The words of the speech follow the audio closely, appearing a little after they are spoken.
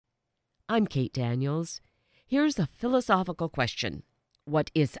I'm Kate Daniels. Here's a philosophical question.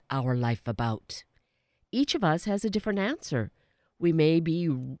 What is our life about? Each of us has a different answer. We may be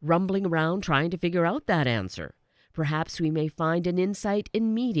rumbling around trying to figure out that answer. Perhaps we may find an insight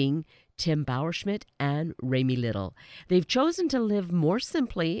in meeting Tim Bauerschmidt and Ramie Little. They've chosen to live more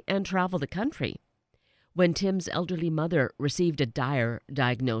simply and travel the country. When Tim's elderly mother received a dire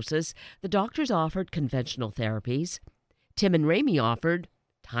diagnosis, the doctors offered conventional therapies. Tim and Ramie offered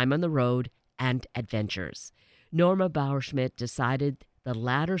time on the road and adventures. Norma Bauerschmidt decided the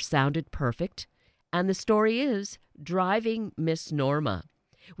latter sounded perfect, and the story is Driving Miss Norma.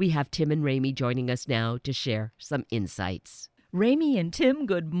 We have Tim and Ramie joining us now to share some insights. Ramie and Tim,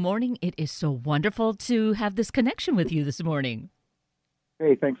 good morning. It is so wonderful to have this connection with you this morning.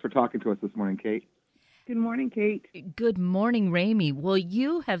 Hey, thanks for talking to us this morning, Kate. Good morning, Kate. Good morning, Ramie. Well,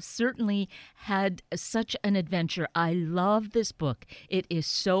 you have certainly had such an adventure. I love this book. It is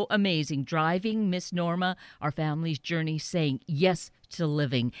so amazing. Driving Miss Norma, our family's journey, saying yes to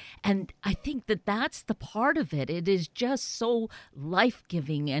living. And I think that that's the part of it. It is just so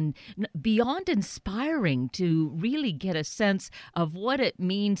life-giving and beyond inspiring to really get a sense of what it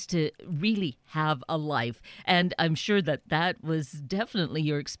means to really have a life. And I'm sure that that was definitely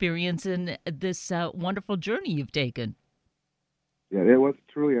your experience in this wonderful journey you've taken. Yeah, it was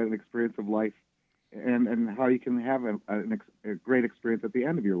truly an experience of life and how you can have a great experience at the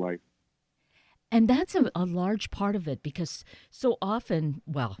end of your life. And that's a large part of it because so often,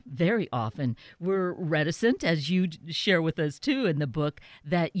 well, very often, we're reticent, as you share with us too in the book,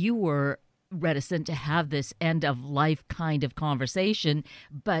 that you were reticent to have this end of life kind of conversation.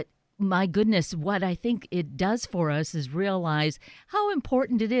 But my goodness, what I think it does for us is realize how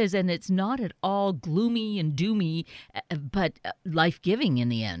important it is. And it's not at all gloomy and doomy, but life-giving in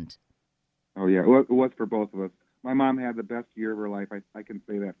the end. Oh, yeah, well, it was for both of us. My mom had the best year of her life. I can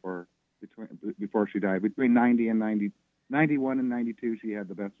say that for her. Before she died. Between 91 and 92, she had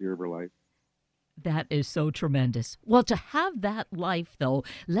the best year of her life. That is so tremendous. Well, to have that life, though,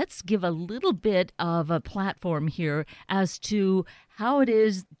 let's give a little bit of a platform here as to how it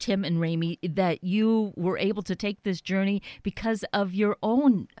is, Tim and Ramie, that you were able to take this journey because of your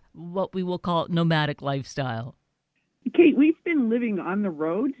own, what we will call nomadic lifestyle. Kate, we've been living on the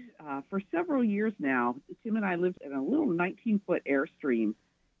road for several years now. Tim and I lived in a little 19-foot Airstream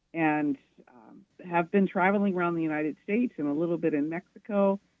and have been traveling around the United States and a little bit in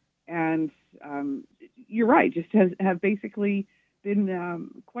Mexico. And you're right, just have basically been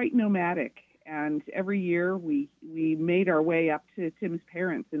quite nomadic. And every year we made our way up to Tim's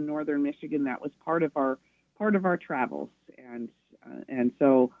parents in northern Michigan. That was part of our travels. And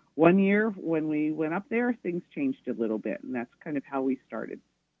so one year when we went up there, things changed a little bit. And that's kind of how we started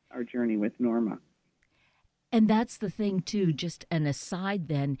our journey with Norma. And that's the thing, too, just an aside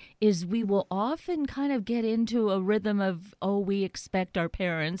then, is we will often kind of get into a rhythm of, we expect our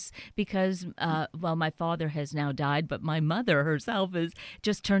parents because, my father has now died, but my mother herself has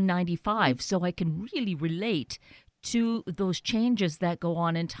just turned 95. So I can really relate to those changes that go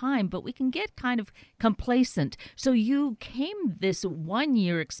on in time, but we can get kind of complacent. So you came this 1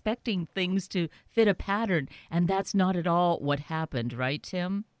 year expecting things to fit a pattern, and that's not at all what happened, right,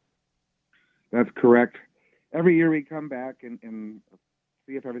 Tim? That's correct. Every year we come back and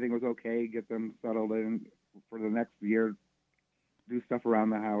see if everything was okay, get them settled in for the next year, do stuff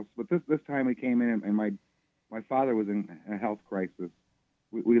around the house. But this time we came in and my father was in a health crisis.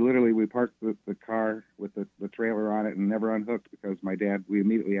 We parked the car with the trailer on it and never unhooked because we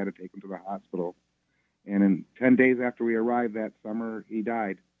immediately had to take him to the hospital. And in 10 days after we arrived that summer, he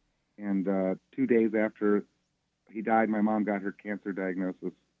died. And 2 days after he died, my mom got her cancer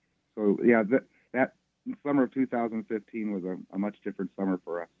diagnosis. So, yeah, that summer of 2015 was a much different summer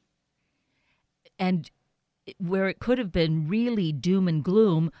for us. And where it could have been really doom and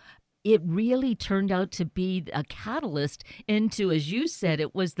gloom, it really turned out to be a catalyst into, as you said,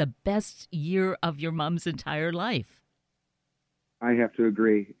 it was the best year of your mom's entire life. I have to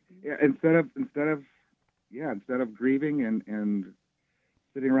agree. Yeah, instead of grieving and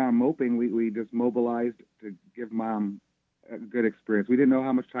sitting around moping, we just mobilized to give Mom a good experience. We didn't know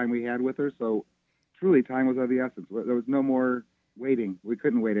how much time we had with her, so truly, time was of the essence. There was no more waiting. We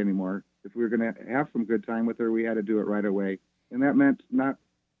couldn't wait anymore. If we were going to have some good time with her, we had to do it right away. And that meant not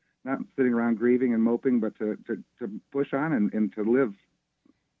sitting around grieving and moping, but to push on and to live.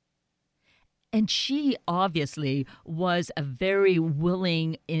 And she obviously was a very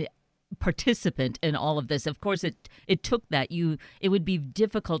willing participant in all of this. Of course, it took that. It would be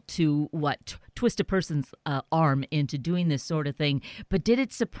difficult to twist a person's arm into doing this sort of thing. But did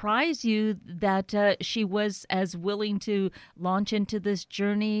it surprise you that she was as willing to launch into this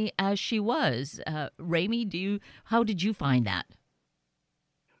journey as she was? Ramie, how did you find that?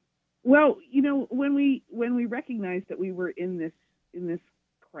 Well, when we recognized that we were in this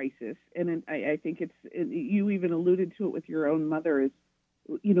crisis, and I think you even alluded to it with your own mother, is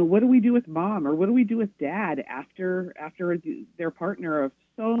what do we do with mom, or what do we do with dad after their partner of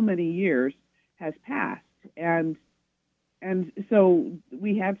so many years has passed? And so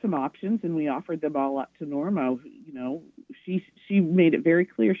we had some options, and we offered them all up to Norma. She made it very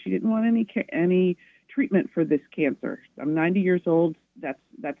clear she didn't want any treatment for this cancer. I'm 90 years old.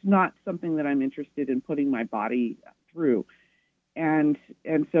 That's not something that I'm interested in putting my body through. And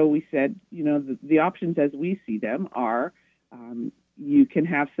so we said, the options as we see them are, you can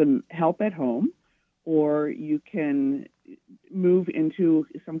have some help at home, or you can move into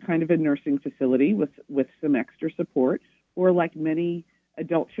some kind of a nursing facility with some extra support, or like many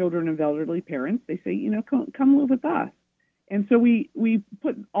adult children of elderly parents, they say, come live with us. And so we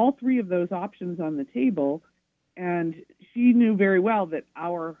put all three of those options on the table, and she knew very well that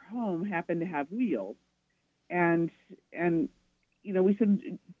our home happened to have wheels. And we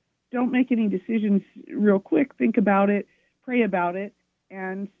said, don't make any decisions real quick. Think about it, pray about it,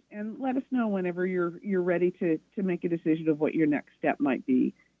 and let us know whenever you're ready to make a decision of what your next step might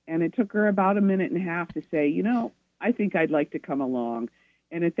be. And it took her about a minute and a half to say, I think I'd like to come along.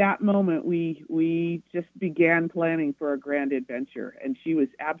 And at that moment, we just began planning for a grand adventure, and she was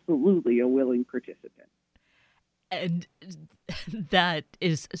absolutely a willing participant. And that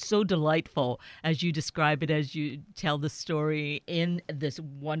is so delightful as you describe it, as you tell the story in this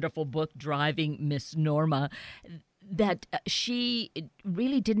wonderful book, Driving Miss Norma, that she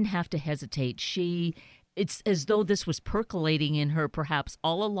really didn't have to hesitate. It's as though this was percolating in her perhaps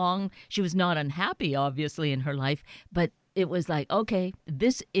all along. She was not unhappy, obviously, in her life, but it was like, okay,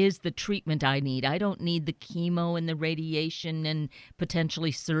 this is the treatment I need. I don't need the chemo and the radiation and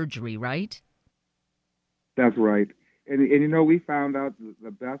potentially surgery, right? That's right. And we found out the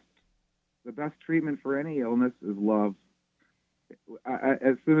best treatment for any illness is love.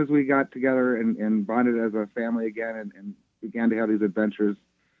 As soon as we got together and bonded as a family again and began to have these adventures,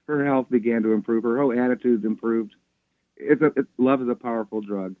 her health began to improve. Her whole attitude improved. Love is a powerful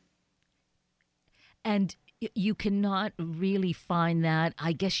drug. And you cannot really find that.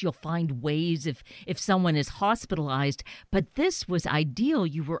 I guess you'll find ways if someone is hospitalized, but this was ideal.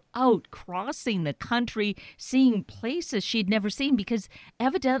 You were out crossing the country, seeing places she'd never seen, because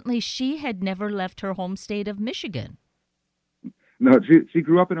evidently she had never left her home state of Michigan. No, she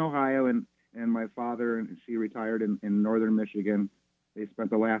grew up in Ohio, and my father and she retired in northern Michigan. They spent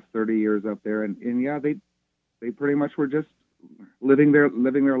the last 30 years up there, and yeah, they pretty much were just living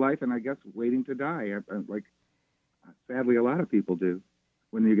their life, and I guess waiting to die, like sadly a lot of people do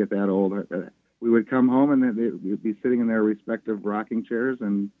when you get that old. We would come home and they'd be sitting in their respective rocking chairs,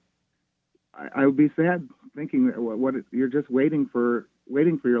 and I would be sad thinking what you're just waiting for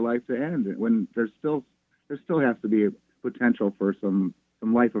your life to end, when there still has to be a potential for some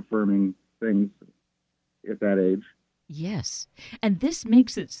life affirming things at that age. Yes. And this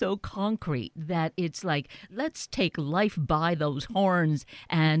makes it so concrete that it's like, let's take life by those horns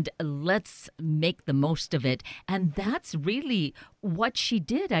and let's make the most of it. And that's really what she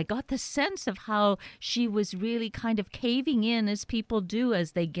did. I got the sense of how she was really kind of caving in, as people do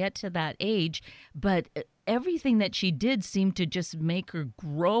as they get to that age. But everything that she did seemed to just make her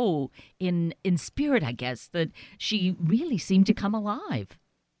grow in spirit, I guess, that she really seemed to come alive.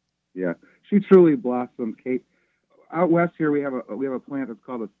 Yeah, she truly blossomed, Kate. Out west here, we have a plant that's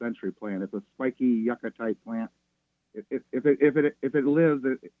called a century plant. It's a spiky yucca type plant. If it lives,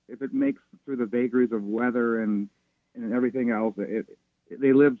 if it makes through the vagaries of weather and everything else,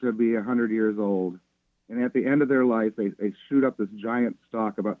 they live to be 100 years old. And at the end of their life, they shoot up this giant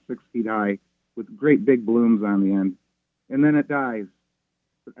stalk about 6 feet high with great big blooms on the end, and then it dies.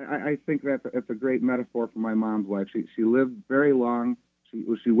 I think that's a great metaphor for my mom's life. She lived very long.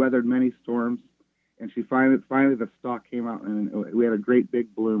 She weathered many storms. And she finally the stalk came out, and we had a great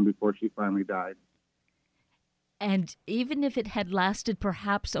big bloom before she finally died. And even if it had lasted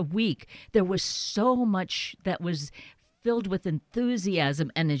perhaps a week, there was so much that was filled with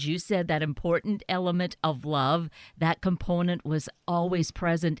enthusiasm. And as you said, that important element of love, that component was always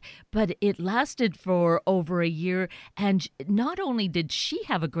present. But it lasted for over a year. And not only did she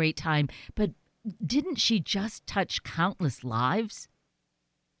have a great time, but didn't she just touch countless lives?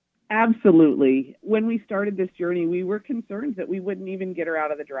 Absolutely. When we started this journey, we were concerned that we wouldn't even get her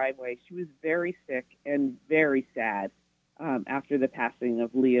out of the driveway. She was very sick and very sad after the passing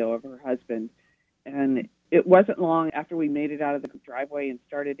of Leo, of her husband. And it wasn't long after we made it out of the driveway and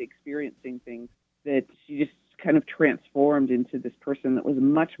started experiencing things that she just kind of transformed into this person that was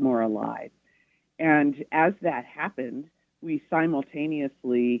much more alive. And as that happened, we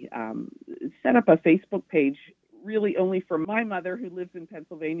simultaneously set up a Facebook page, really only for my mother, who lives in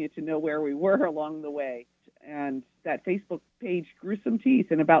Pennsylvania, to know where we were along the way. And that Facebook page grew some teeth.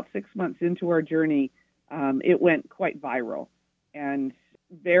 And about 6 months into our journey, it went quite viral. And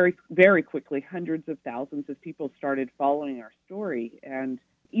very, very quickly, hundreds of thousands of people started following our story. And,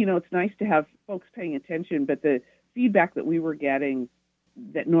 it's nice to have folks paying attention, but the feedback that we were getting,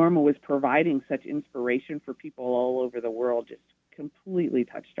 that Norma was providing such inspiration for people all over the world, just completely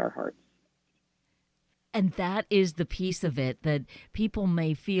touched our hearts. And that is the piece of it, that people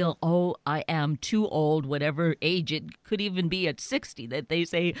may feel, oh, I am too old, whatever age, it could even be at 60, that they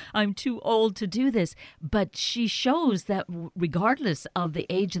say, I'm too old to do this. But she shows that regardless of the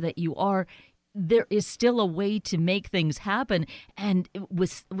age that you are, there is still a way to make things happen. And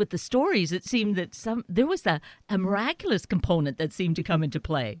with the stories, it seemed that there was a miraculous component that seemed to come into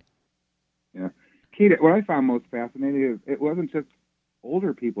play. Yeah. Kate, what I found most fascinating is it wasn't just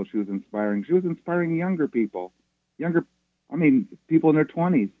older people she was inspiring. She was inspiring younger people. People in their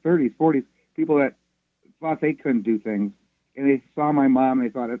 20s, 30s, 40s, people that thought they couldn't do things. And they saw my mom and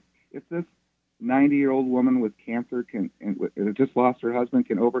they thought, if this 90-year-old woman with cancer and just lost her husband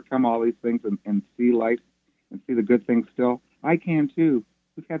can overcome all these things and see life and see the good things still, I can too.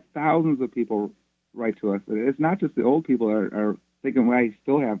 We've had thousands of people write to us. It's not just the old people that are thinking, well, I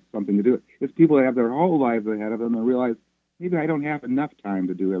still have something to do. It's people that have their whole lives ahead of them and realize, maybe I don't have enough time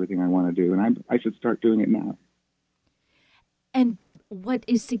to do everything I want to do, and I should start doing it now. And what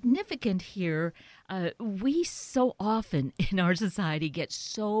is significant here, we so often in our society get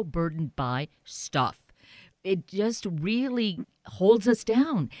so burdened by stuff. It just really holds us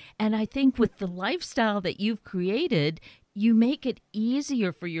down. And I think with the lifestyle that you've created, you make it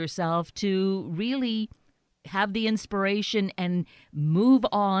easier for yourself to really have the inspiration and move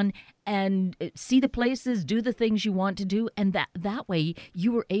on and see the places, do the things you want to do. And that way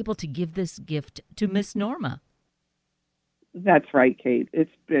you were able to give this gift to Miss Norma. That's right, Kate.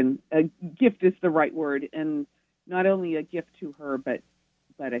 It's been a gift is the right word, and not only a gift to her, but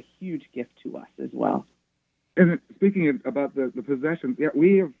a huge gift to us as well. And speaking about the possessions, yeah,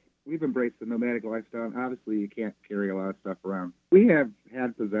 we've embraced the nomadic lifestyle. And obviously, you can't carry a lot of stuff around. We have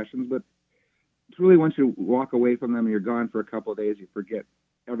had possessions, but truly, once you walk away from them and you're gone for a couple of days, you forget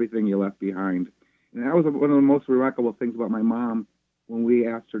everything you left behind. And that was one of the most remarkable things about my mom when we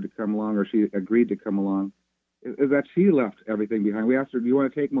asked her to come along, or she agreed to come along, is that she left everything behind. We asked her, do you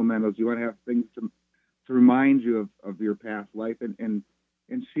want to take mementos? Do you want to have things to remind you of your past life? And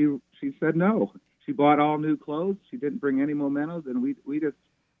she said no. She bought all new clothes. She didn't bring any mementos, and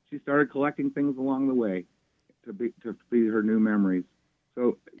she started collecting things along the way to be her new memories.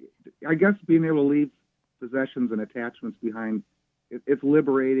 So I guess being able to leave possessions and attachments behind, it's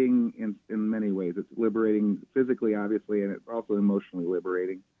liberating in many ways. It's liberating physically, obviously, and it's also emotionally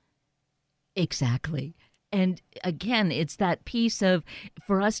liberating. Exactly. And again, it's that piece of,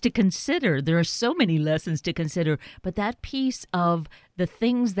 for us to consider, there are so many lessons to consider, but that piece of the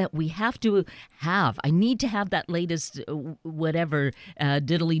things that we have to have. I need to have that latest whatever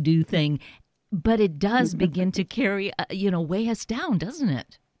diddly-do thing, but it does begin to carry, weigh us down, doesn't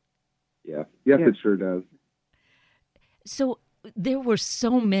it? Yeah. Yes, it sure does. So there were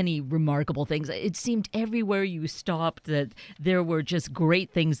so many remarkable things. It seemed everywhere you stopped that there were just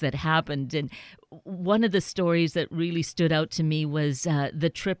great things that happened. And one of the stories that really stood out to me was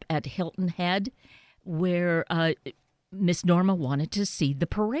the trip at Hilton Head, where Miss Norma wanted to see the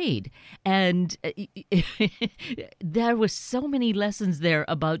parade. And there was so many lessons there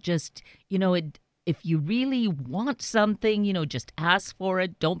about just, if you really want something, just ask for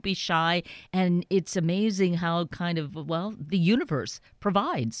it. Don't be shy. And it's amazing how the universe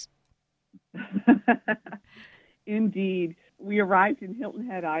provides. Indeed. We arrived in Hilton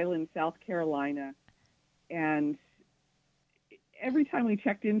Head Island, South Carolina, and every time we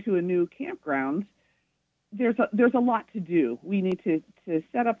checked into a new campground, there's a lot to do. We need to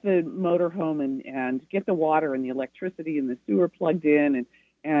set up the motorhome and get the water and the electricity and the sewer plugged in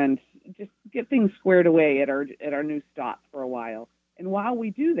and just get things squared away at our new stop for a while. And while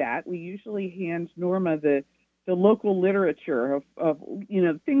we do that, we usually hand Norma the local literature of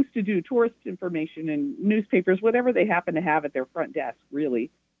things to do, tourist information and newspapers, whatever they happen to have at their front desk,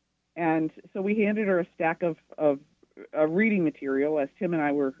 really. And so we handed her a stack of reading material as Tim and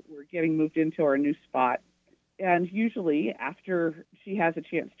I were getting moved into our new spot. And usually after she has a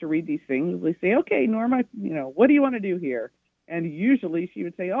chance to read these things, we say, okay, Norma, what do you want to do here? And usually she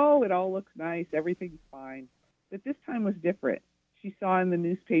would say, oh, it all looks nice. Everything's fine. But this time was different. She saw in the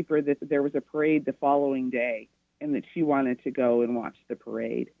newspaper that there was a parade the following day and that she wanted to go and watch the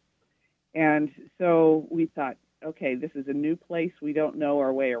parade. And so we thought, okay, this is a new place. We don't know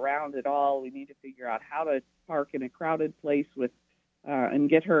our way around at all. We need to figure out how to park in a crowded place with and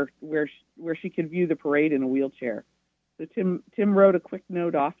get her where she could view the parade in a wheelchair. So Tim wrote a quick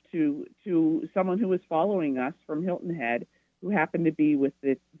note off to someone who was following us from Hilton Head, who happened to be with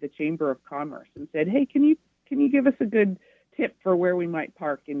the Chamber of Commerce, and said, hey, can you give us a good tip for where we might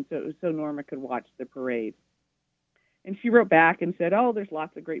park, and so Norma could watch the parade? And she wrote back and said, oh, there's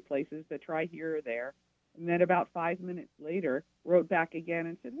lots of great places to try here or there. And then about 5 minutes later, wrote back again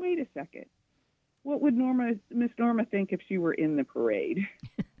and said, wait a second. What would Miss Norma think if she were in the parade?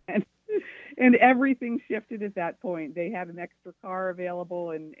 and everything shifted at that point. They had an extra car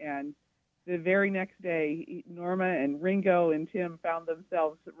available, and the very next day, Norma and Ringo and Tim found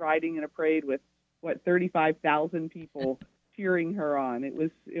themselves riding in a parade with 35,000 people cheering her on. It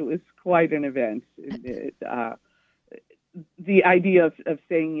was quite an event. The idea of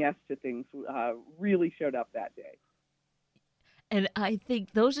saying yes to things really showed up that day. And I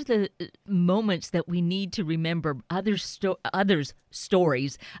think those are the moments that we need to remember others'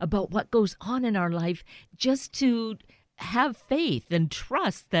 stories about what goes on in our life, just to have faith and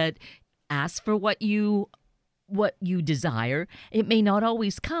trust that ask for what you desire. It may not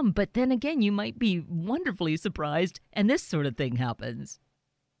always come, but then again, you might be wonderfully surprised and this sort of thing happens.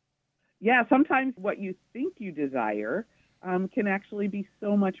 Yeah, sometimes what you think you desire can actually be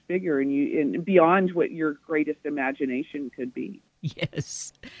so much bigger and beyond what your greatest imagination could be.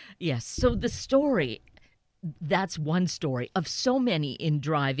 Yes. So the story, that's one story of so many in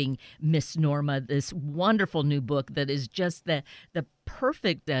Driving Miss Norma, this wonderful new book that is just the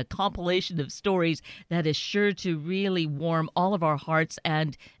perfect compilation of stories that is sure to really warm all of our hearts.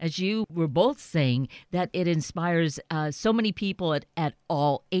 And as you were both saying, that it inspires so many people at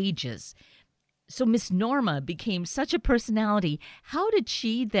all ages. So Miss Norma became such a personality. How did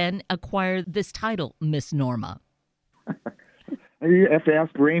she then acquire this title, Miss Norma? You have to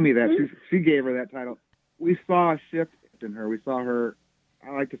ask Ramie that. She gave her that title. We saw a shift in her. We saw her,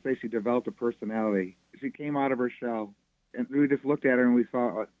 I like to say she developed a personality. She came out of her shell, and we just looked at her and we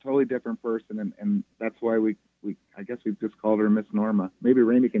saw a totally different person, and that's why I guess we've just called her Miss Norma. Maybe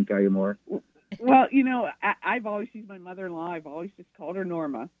Ramie can tell you more. Well, she's my mother-in-law. I've always just called her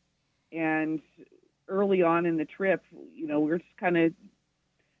Norma. And early on in the trip, we were just kind of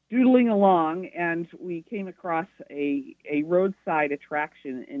doodling along, and we came across a roadside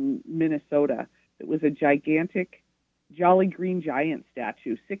attraction in Minnesota. It was a gigantic Jolly Green Giant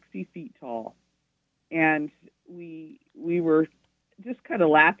statue, 60 feet tall. And we were just kind of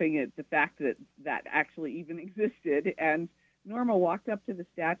laughing at the fact that actually even existed. And Norma walked up to the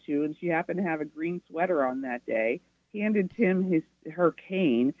statue, and she happened to have a green sweater on that day, handed Tim her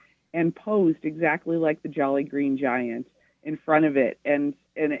cane, and posed exactly like the Jolly Green Giant in front of it. And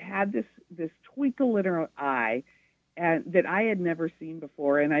it had this twinkle in her eye and that I had never seen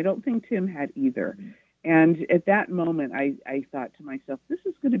before, and I don't think Tim had either. And at that moment, I thought to myself, this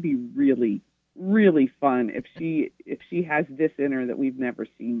is going to be really, really fun if she has this in her that we've never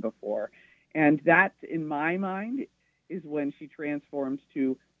seen before. And that, in my mind, is when she transformed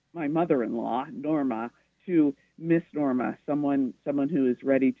to my mother-in-law, Norma, to Miss Norma, someone who is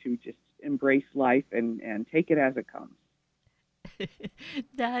ready to just embrace life and take it as it comes.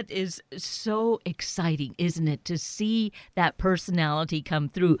 That is so exciting, isn't it, to see that personality come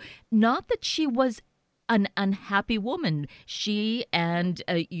through? Not that she was an unhappy woman. She and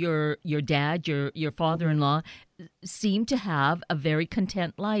your dad, your father-in-law, seemed to have a very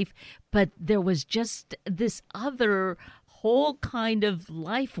content life, but there was just this other whole kind of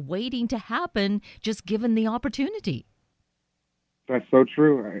life waiting to happen, just given the opportunity. That's so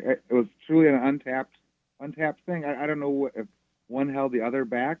true. It was truly an untapped thing. I don't know if one held the other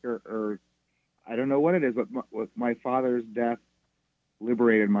back, or I don't know what it is, but my father's death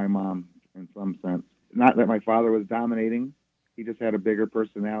liberated my mom in some sense. Not that my father was dominating. He just had a bigger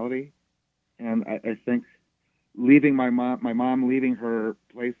personality. And I think leaving my mom leaving her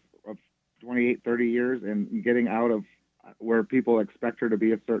place of 28, 30 years and getting out of where people expect her to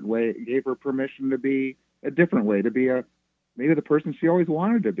be a certain way, it gave her permission to be a different way, to be maybe the person she always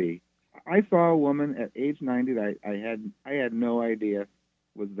wanted to be. I saw a woman at age 90 that I had no idea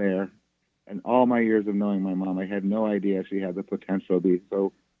was there. And all my years of knowing my mom, I had no idea she had the potential to be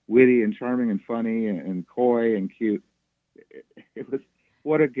so witty and charming and funny and coy and cute. it was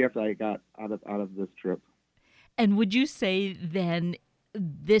what a gift I got out of this trip. And would you say then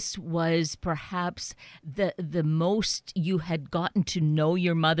this was perhaps the most you had gotten to know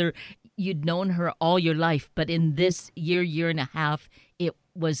your mother? You'd known her all your life, but in this year and a half, it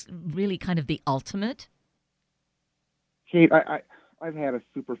was really kind of the ultimate? Kate, I've had a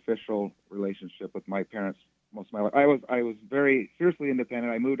superficial relationship with my parents most of my life. I was very fiercely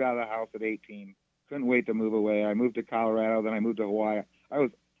independent. I moved out of the house at 18. Couldn't wait to move away. I moved to Colorado, then I moved to Hawaii. I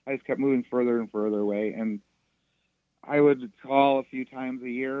just kept moving further and further away, and I would call a few times a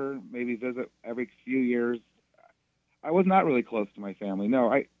year, maybe visit every few years. I was not really close to my family.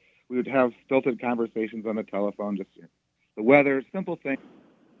 No, we would have stilted conversations on the telephone, just the weather, simple things,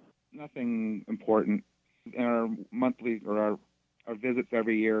 nothing important. In our monthly or our visits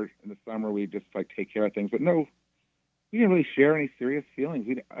every year in the summer, we just like take care of things. But no, we didn't really share any serious feelings.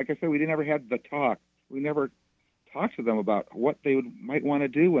 Like I said, we never had the talk. We never talked to them about what they might want to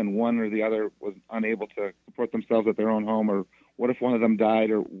do when one or the other was unable to support themselves at their own home, or what if one of them died,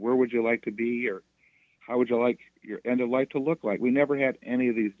 or where would you like to be, or how would you like your end of life to look like? We never had any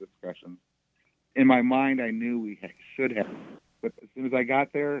of these discussions. In my mind, I knew we should have. But as soon as I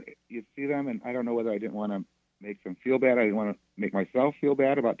got there, you'd see them, and I don't know whether I didn't want to make them feel bad. I didn't want to make myself feel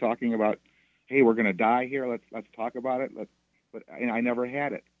bad about talking about, hey, we're going to die here. Let's talk about it. But I never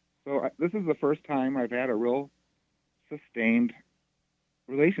had it. So this is the first time I've had a real sustained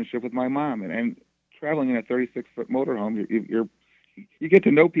relationship with my mom, and traveling in a 36-foot motorhome, you get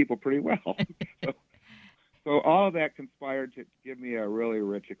to know people pretty well. So all of that conspired to give me a really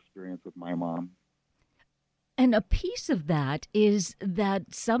rich experience with my mom. And a piece of that is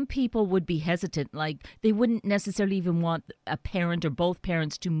that some people would be hesitant, like they wouldn't necessarily even want a parent or both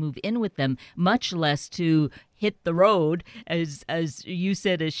parents to move in with them, much less to hit the road, as you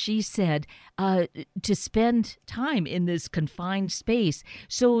said, as she said, to spend time in this confined space.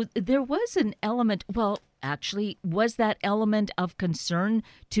 So there was an element, well, actually, was that element of concern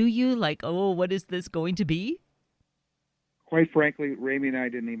to you? Like, oh, what is this going to be? Quite frankly, Ramie and I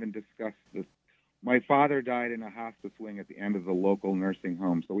didn't even discuss this. My father died in a hospice wing at the end of the local nursing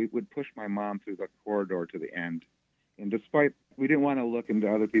home, so we would push my mom through the corridor to the end. And despite we didn't want to look into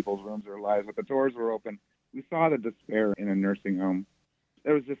other people's rooms or lives, but the doors were open, we saw the despair in a nursing home.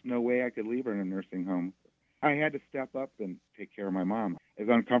 There was just no way I could leave her in a nursing home. I had to step up and take care of my mom. As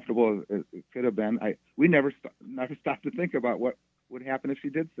uncomfortable as it could have been, we never stopped to think about what would happen if she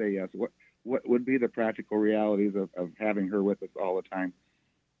did say yes. What would be the practical realities of having her with us all the time.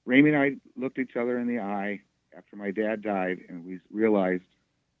 Ramie and I looked each other in the eye after my dad died, and we realized,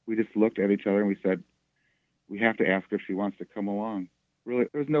 we just looked at each other and we said, we have to ask her if she wants to come along. Really,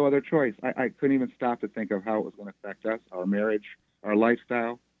 there was no other choice. I couldn't even stop to think of how it was going to affect us, our marriage, our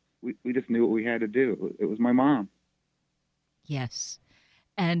lifestyle. We just knew what we had to do. It was my mom. Yes.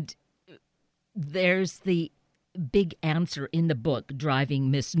 And there's the big answer in the book,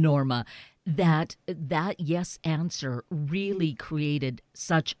 Driving Miss Norma, that yes answer really created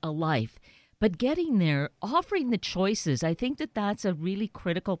such a life. But getting there, offering the choices, I think that's a really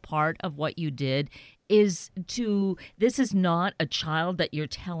critical part of what you did, this is not a child that you're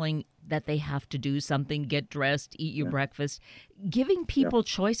telling that they have to do something, get dressed, eat your breakfast. Giving people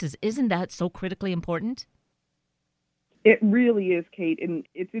choices, isn't that so critically important? It really is, Kate. And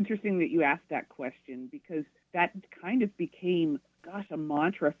it's interesting that you asked that question, because that kind of became, a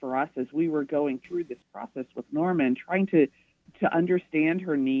mantra for us as we were going through this process with Norma and trying to understand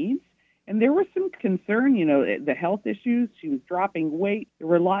her needs. And there was some concern, the health issues. She was dropping weight. There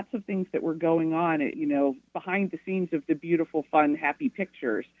were lots of things that were going on, behind the scenes of the beautiful, fun, happy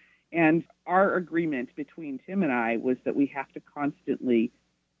pictures. And our agreement between Tim and I was that we have to constantly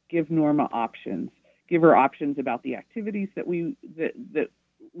give Norma options, give her options about the activities that we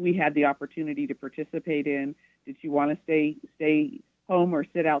had the opportunity to participate in. Did she want to stay home or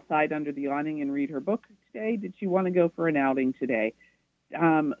sit outside under the awning and read her book today? Did she want to go for an outing today?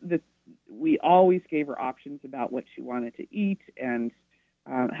 We always gave her options about what she wanted to eat and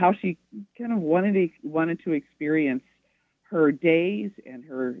how she kind of wanted to experience her days and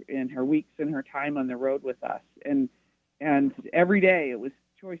her weeks and her time on the road with us. And every day it was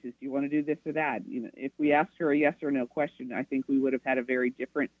choices. Do you want to do this or that? If we asked her a yes or no question, I think we would have had a very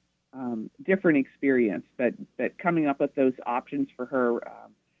different experience. But coming up with those options for her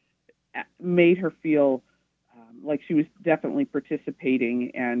made her feel like she was definitely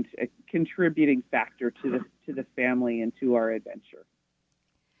participating and a contributing factor to the family and to our adventure.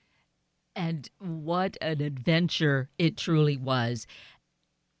 And what an adventure it truly was.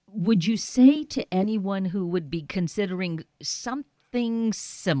 Would you say to anyone who would be considering something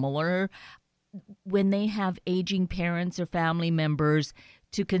similar, when they have aging parents or family members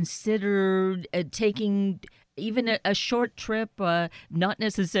to consider taking even a short trip, not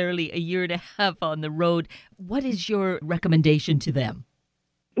necessarily a year and a half on the road, what is your recommendation to them?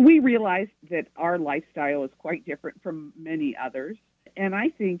 We realized that our lifestyle is quite different from many others. And I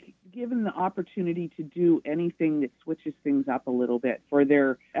think given the opportunity to do anything that switches things up a little bit for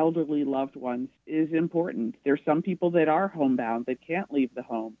their elderly loved ones is important. There's some people that are homebound that can't leave the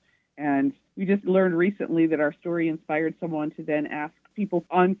home. And we just learned recently that our story inspired someone to then ask people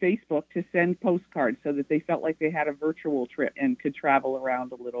on Facebook to send postcards so that they felt like they had a virtual trip and could travel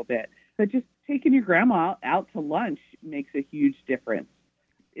around a little bit. But just taking your grandma out to lunch makes a huge difference.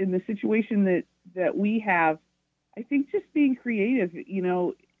 In the situation that we have, I think just being creative,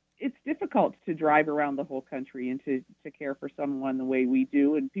 it's difficult to drive around the whole country and to care for someone the way we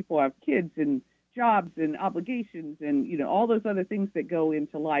do. And people have kids and jobs and obligations and, all those other things that go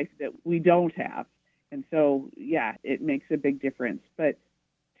into life that we don't have. And so, yeah, it makes a big difference. But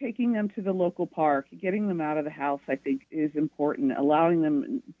taking them to the local park, getting them out of the house, I think is important. Allowing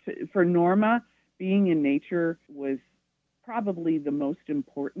them for Norma, being in nature was probably the most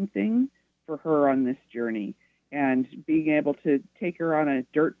important thing for her on this journey. And being able to take her on a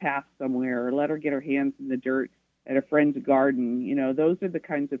dirt path somewhere or let her get her hands in the dirt at a friend's garden, those are the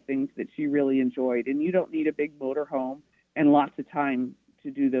kinds of things that she really enjoyed. And you don't need a big motorhome and lots of time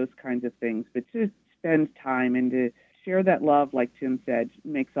to do those kinds of things, but to spend time and to share that love, like Tim said,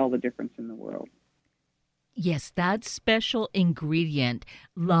 makes all the difference in the world. Yes, that special ingredient,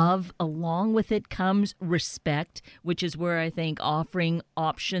 love, along with it comes respect, which is where I think offering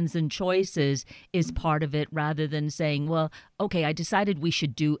options and choices is part of it rather than saying, well, okay, I decided we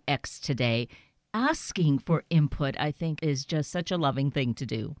should do X today. Asking for input, I think, is just such a loving thing to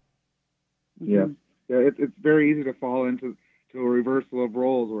do. Yeah, it's very easy to fall into a reversal of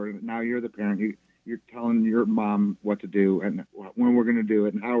roles where now you're the parent. You're telling your mom what to do and when we're going to do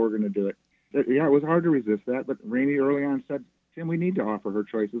it and how we're going to do it. Yeah, it was hard to resist that, but Ramie early on said, Tim, we need to offer her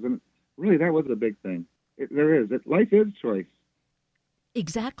choices. And really, that was a big thing. Life is choice.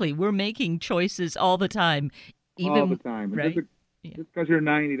 Exactly. We're making choices all the time. All the time. Right? Just because you're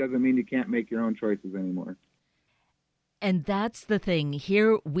 90 doesn't mean you can't make your own choices anymore. And that's the thing.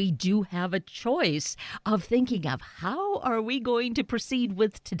 Here we do have a choice of thinking of how are we going to proceed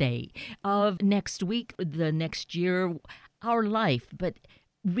with today, of next week, the next year, our life. But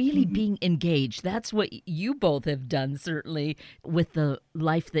really being engaged. That's what you both have done, certainly, with the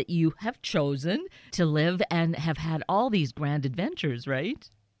life that you have chosen to live and have had all these grand adventures, right?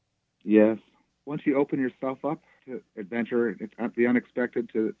 Yes. Once you open yourself up to adventure, it's the unexpected,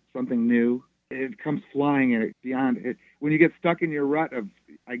 to something new, it comes flying and it's beyond it. When you get stuck in your rut of,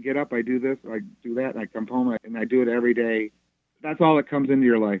 I get up, I do this, I do that, and I come home and I do it every day, that's all that comes into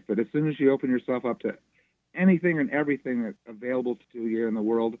your life. But as soon as you open yourself up to anything and everything that's available to you in the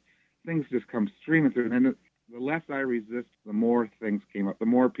world, things just come streaming through. And the less I resist, the more things came up, the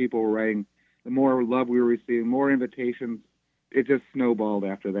more people were writing, the more love we were receiving, more invitations. It just snowballed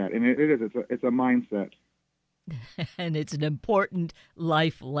after that. And it's a mindset. And it's an important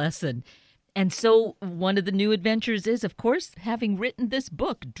life lesson. And so one of the new adventures is, of course, having written this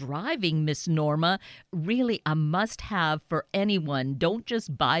book, Driving Miss Norma, really a must-have for anyone. Don't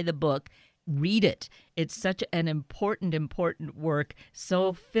just buy the book. Read it. It's such an important work,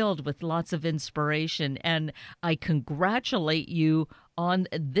 so filled with lots of inspiration. And I congratulate you on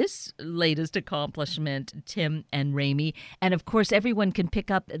this latest accomplishment, Tim and Ramie. And of course, everyone can pick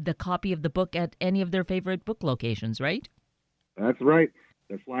up the copy of the book at any of their favorite book locations, right? That's right.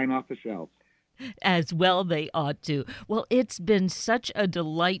 They're flying off the shelves. As well they ought to. Well, it's been such a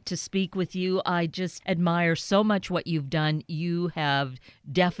delight to speak with you. I just admire so much what you've done. You have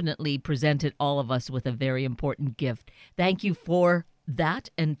definitely presented all of us with a very important gift. Thank you for that,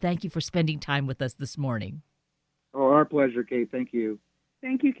 and thank you for spending time with us this morning. Oh, our pleasure, Kate. Thank you.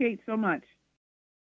 Thank you, Kate, so much.